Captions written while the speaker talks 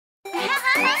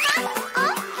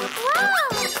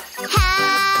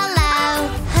Hello,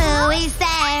 who is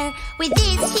there with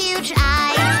these huge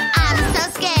eyes? I'm so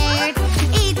scared.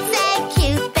 It's a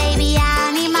cute baby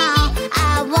animal.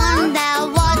 I wonder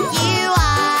what you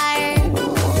are.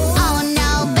 Oh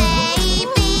no,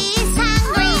 baby is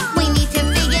hungry. We need to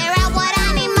figure out what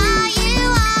animal you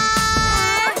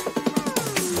are.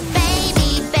 Baby,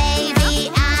 baby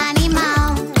animal.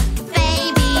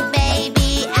 Baby,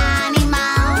 baby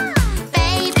animal.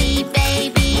 Baby,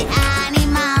 baby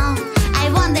animal. I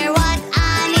wonder what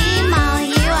animal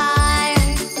you are.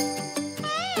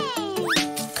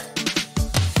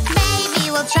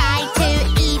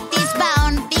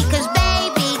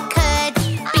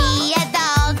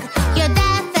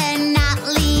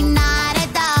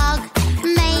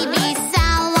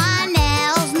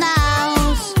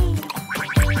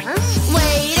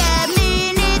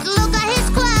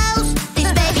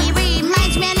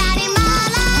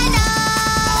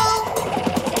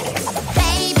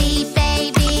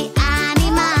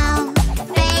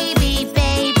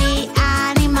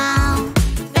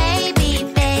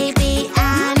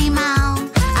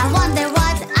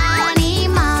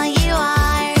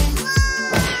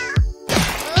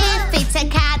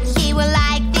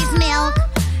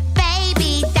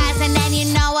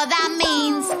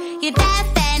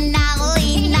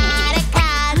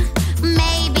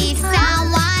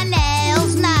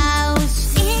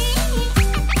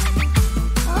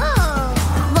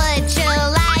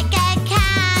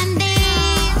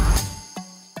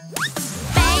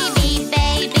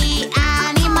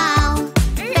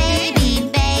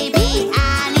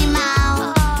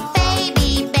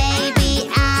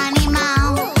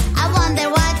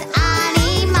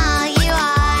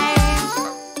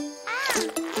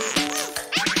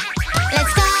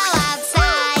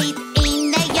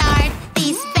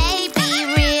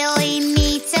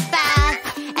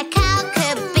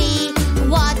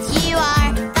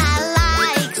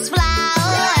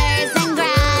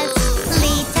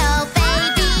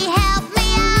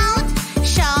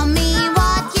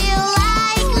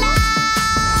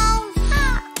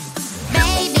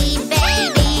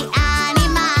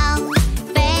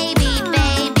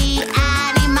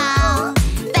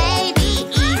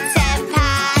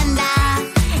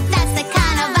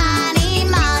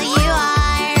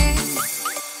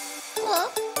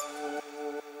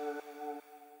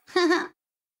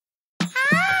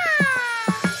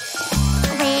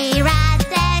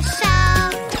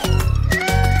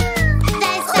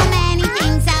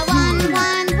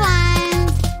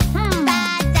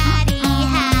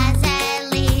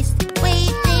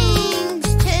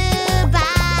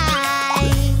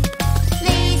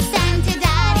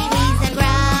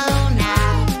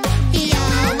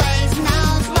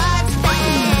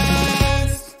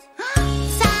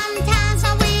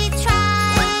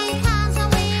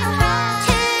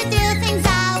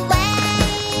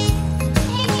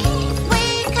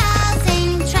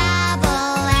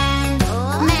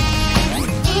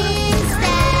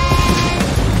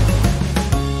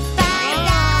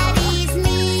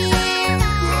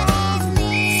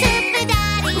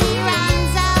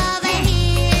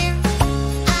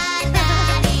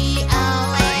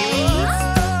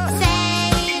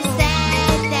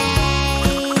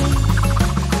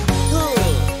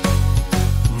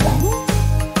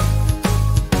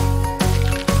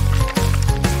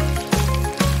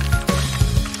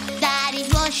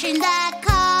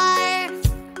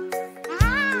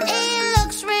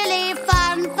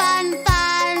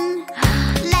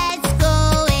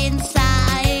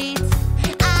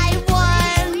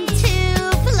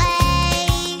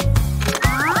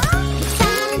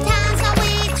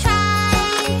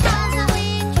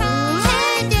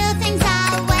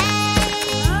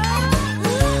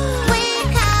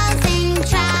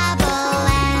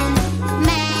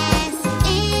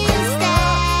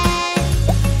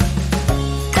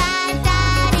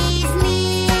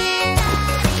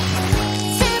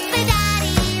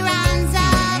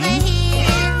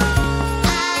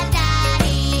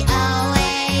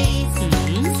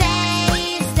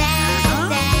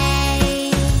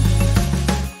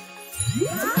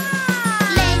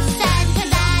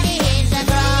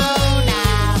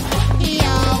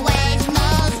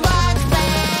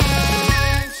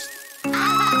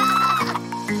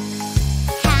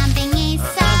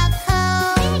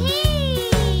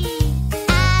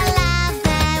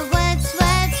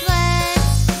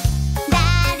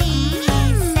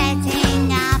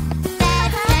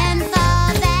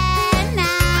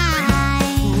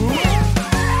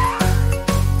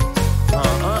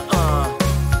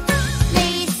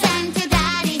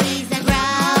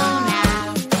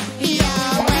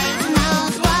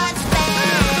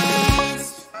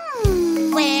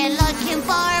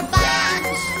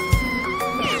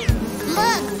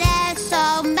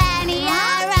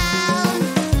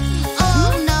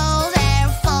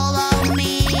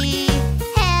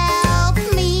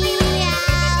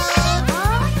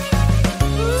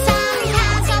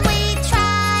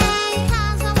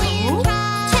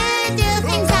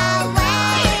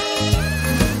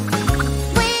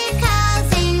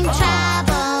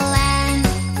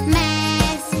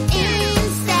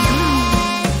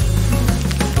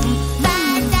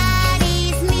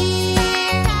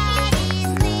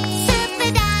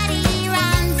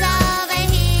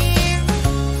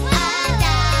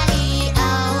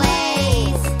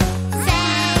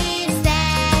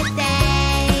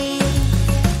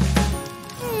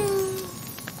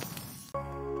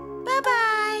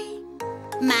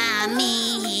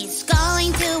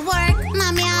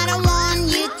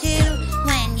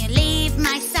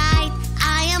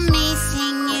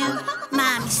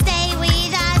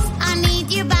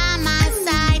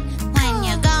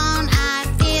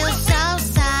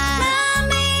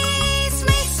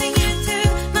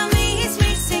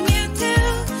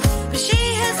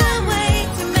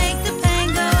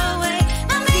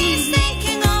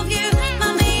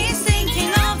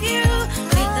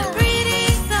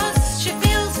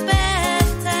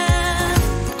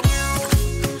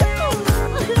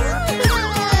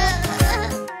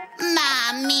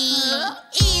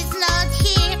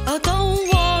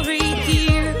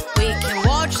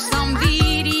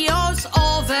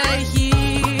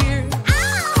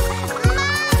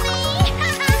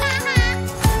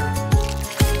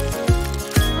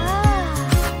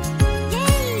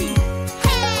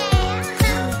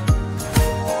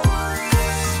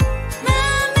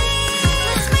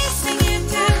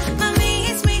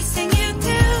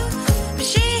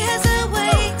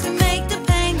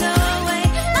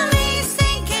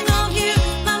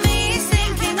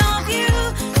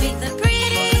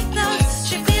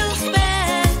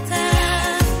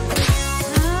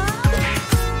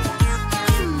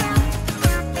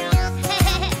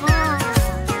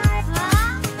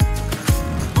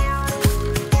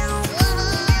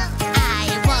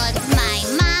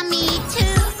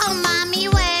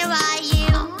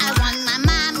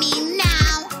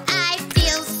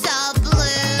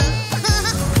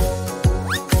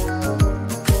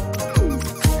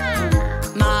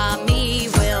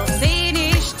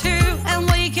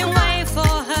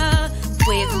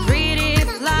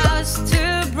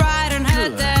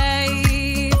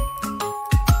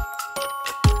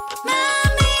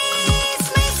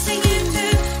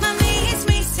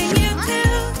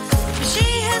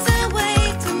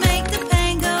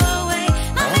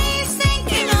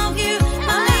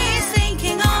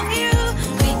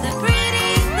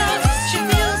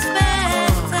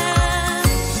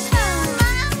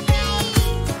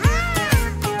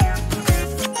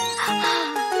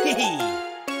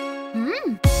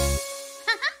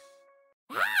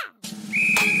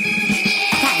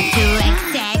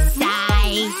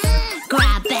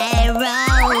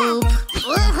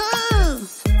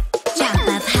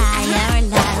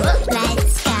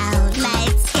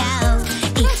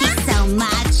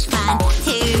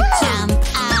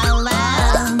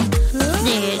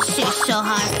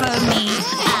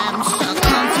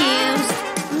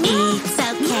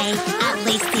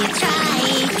 least you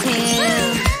try to.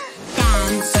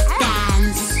 Dance,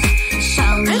 dance,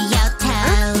 show me your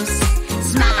toes.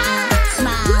 Smile,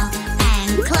 smile,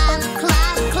 and clap,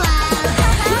 clap, clap.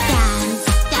 Dance,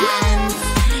 dance,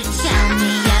 show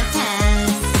me your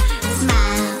toes.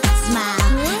 Smile,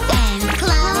 smile, and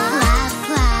clap, clap,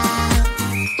 clap.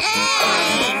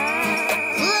 Hey!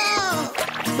 Whoa!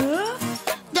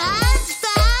 Dance,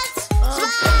 dance,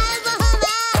 smile,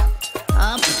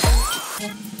 up.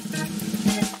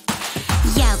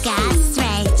 Yoga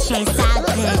stretches are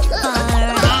good for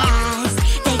us.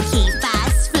 They keep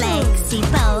us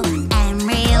flexible and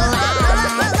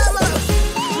relaxed.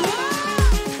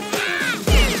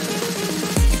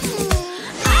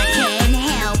 I can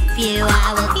help you. I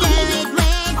will do it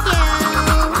with you.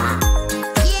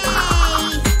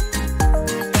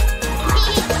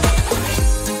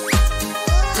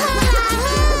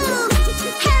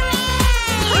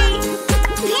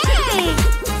 Yay!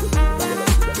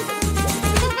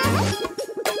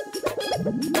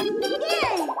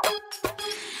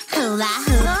 Hula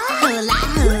hoop, hula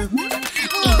hoop.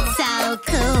 It's so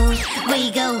cool.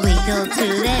 Wiggle, wiggle to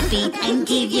the beat and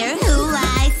give your hula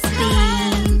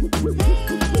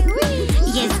spin.